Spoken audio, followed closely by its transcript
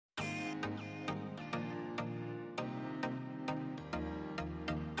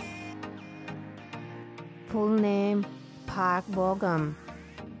Full name Park Bogum.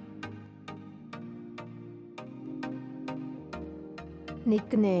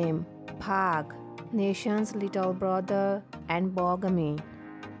 Nickname Park, nation's little brother and bogamy.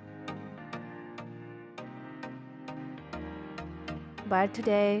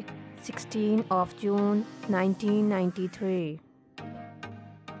 Birthday 16 of June 1993.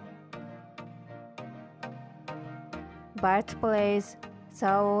 Birthplace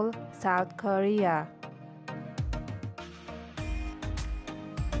Seoul, South Korea.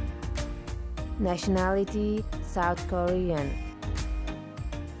 Nationality South Korean.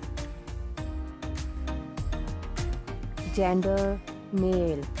 Gender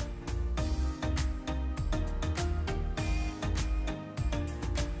male.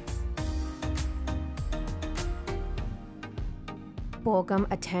 Bogum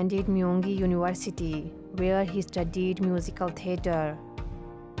attended Myunggi University, where he studied musical theater.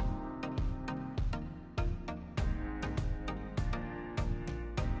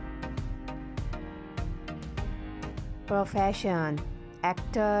 Profession: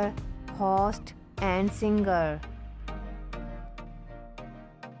 actor, host, and singer.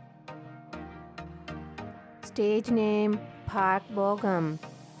 Stage name Park Bogum.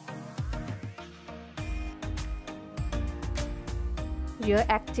 Year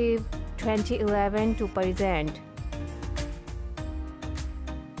active 2011 to present.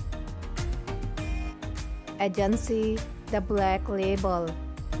 Agency The Black Label.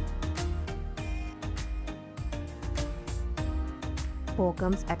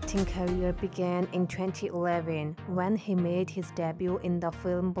 Bogum's acting career began in 2011 when he made his debut in the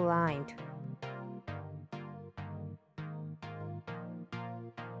film Blind.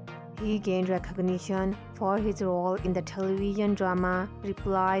 He gained recognition for his role in the television drama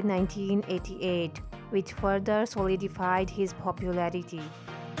Reply 1988, which further solidified his popularity.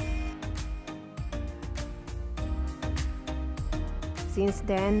 Since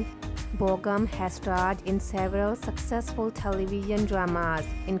then, Bogum has starred in several successful television dramas,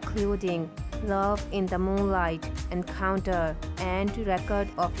 including Love in the Moonlight, Encounter, and Record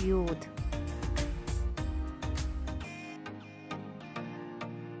of Youth.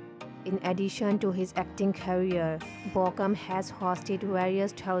 In addition to his acting career, Bogum has hosted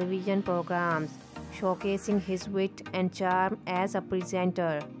various television programs, showcasing his wit and charm as a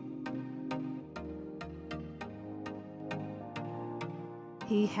presenter.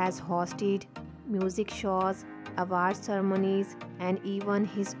 He has hosted music shows, award ceremonies, and even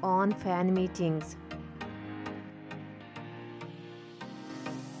his own fan meetings.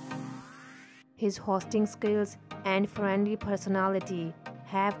 His hosting skills and friendly personality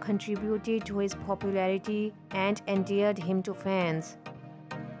have contributed to his popularity and endeared him to fans.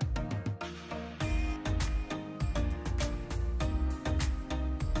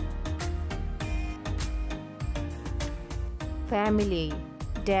 Family: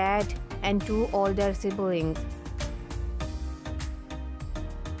 dad and 2 older siblings.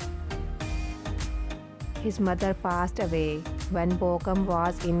 His mother passed away when Bogum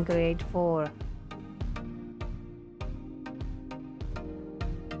was in grade 4.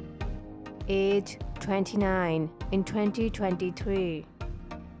 Age 29 in 2023.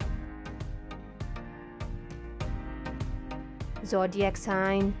 Zodiac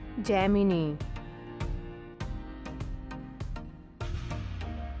sign Gemini.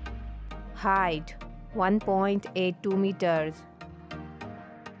 Height 1.82 meters.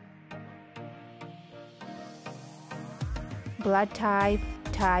 Blood type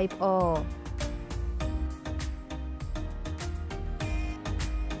type O.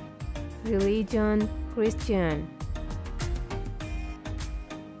 Religion Christian.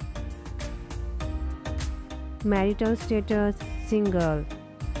 Marital status single.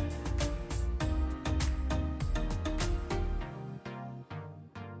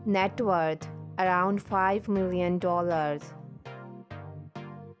 Net worth around $5 million.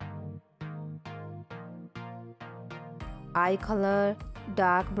 Eye color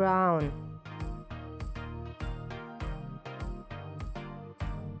dark brown.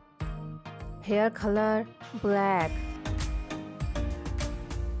 Hair color black.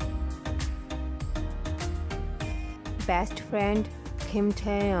 Best friend Kim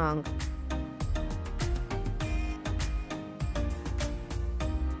Taeyong.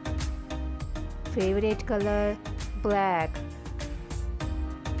 Favorite color black.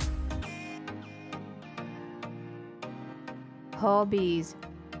 Hobbies: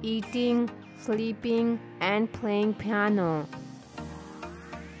 eating, sleeping, and playing piano.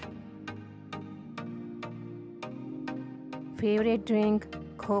 Favorite drink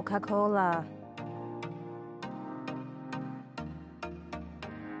Coca-Cola.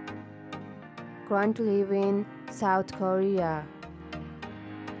 currently live in South Korea.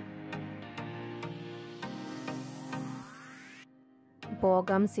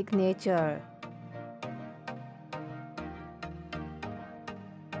 Bogum signature.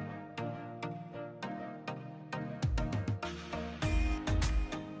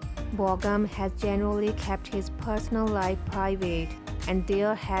 Bogum has generally kept his personal life private, and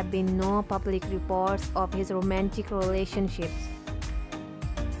there have been no public reports of his romantic relationships.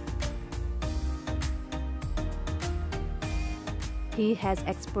 He has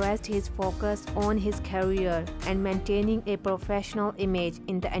expressed his focus on his career and maintaining a professional image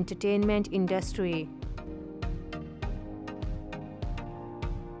in the entertainment industry.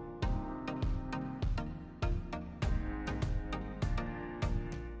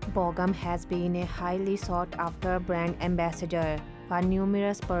 Bogum has been a highly sought-after brand ambassador for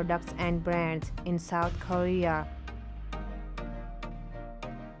numerous products and brands in South Korea.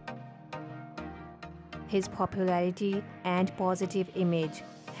 His popularity and positive image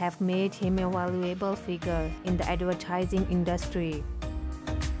have made him a valuable figure in the advertising industry.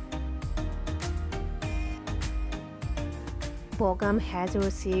 Bogum has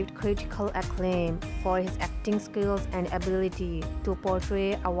received critical acclaim for his acting skills and ability to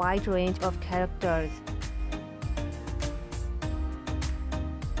portray a wide range of characters.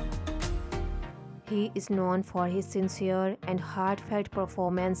 He is known for his sincere and heartfelt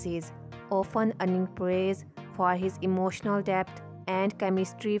performances, often earning praise for his emotional depth and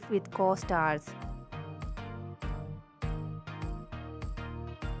chemistry with co-stars.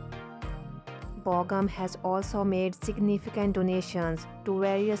 Bogum has also made significant donations to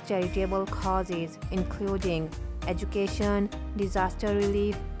various charitable causes, including education, disaster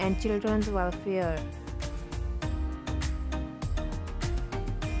relief, and children's welfare.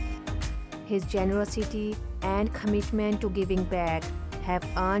 His generosity and commitment to giving back have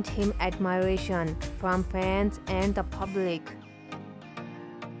earned him admiration from fans and the public.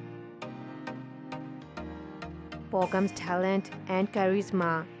 Bogum's talent and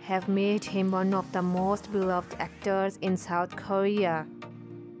charisma have made him one of the most beloved actors in South Korea.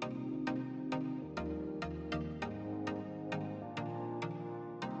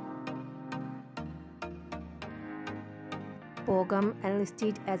 Bogum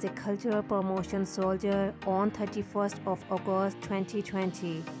enlisted as a cultural promotion soldier on 31st of August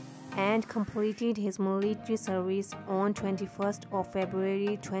 2020 and completed his military service on 21st of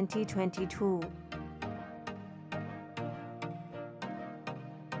February 2022.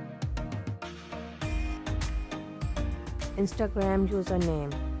 Instagram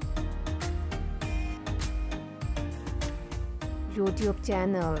username, YouTube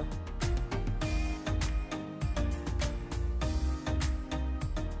channel,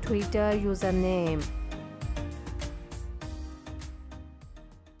 Twitter username,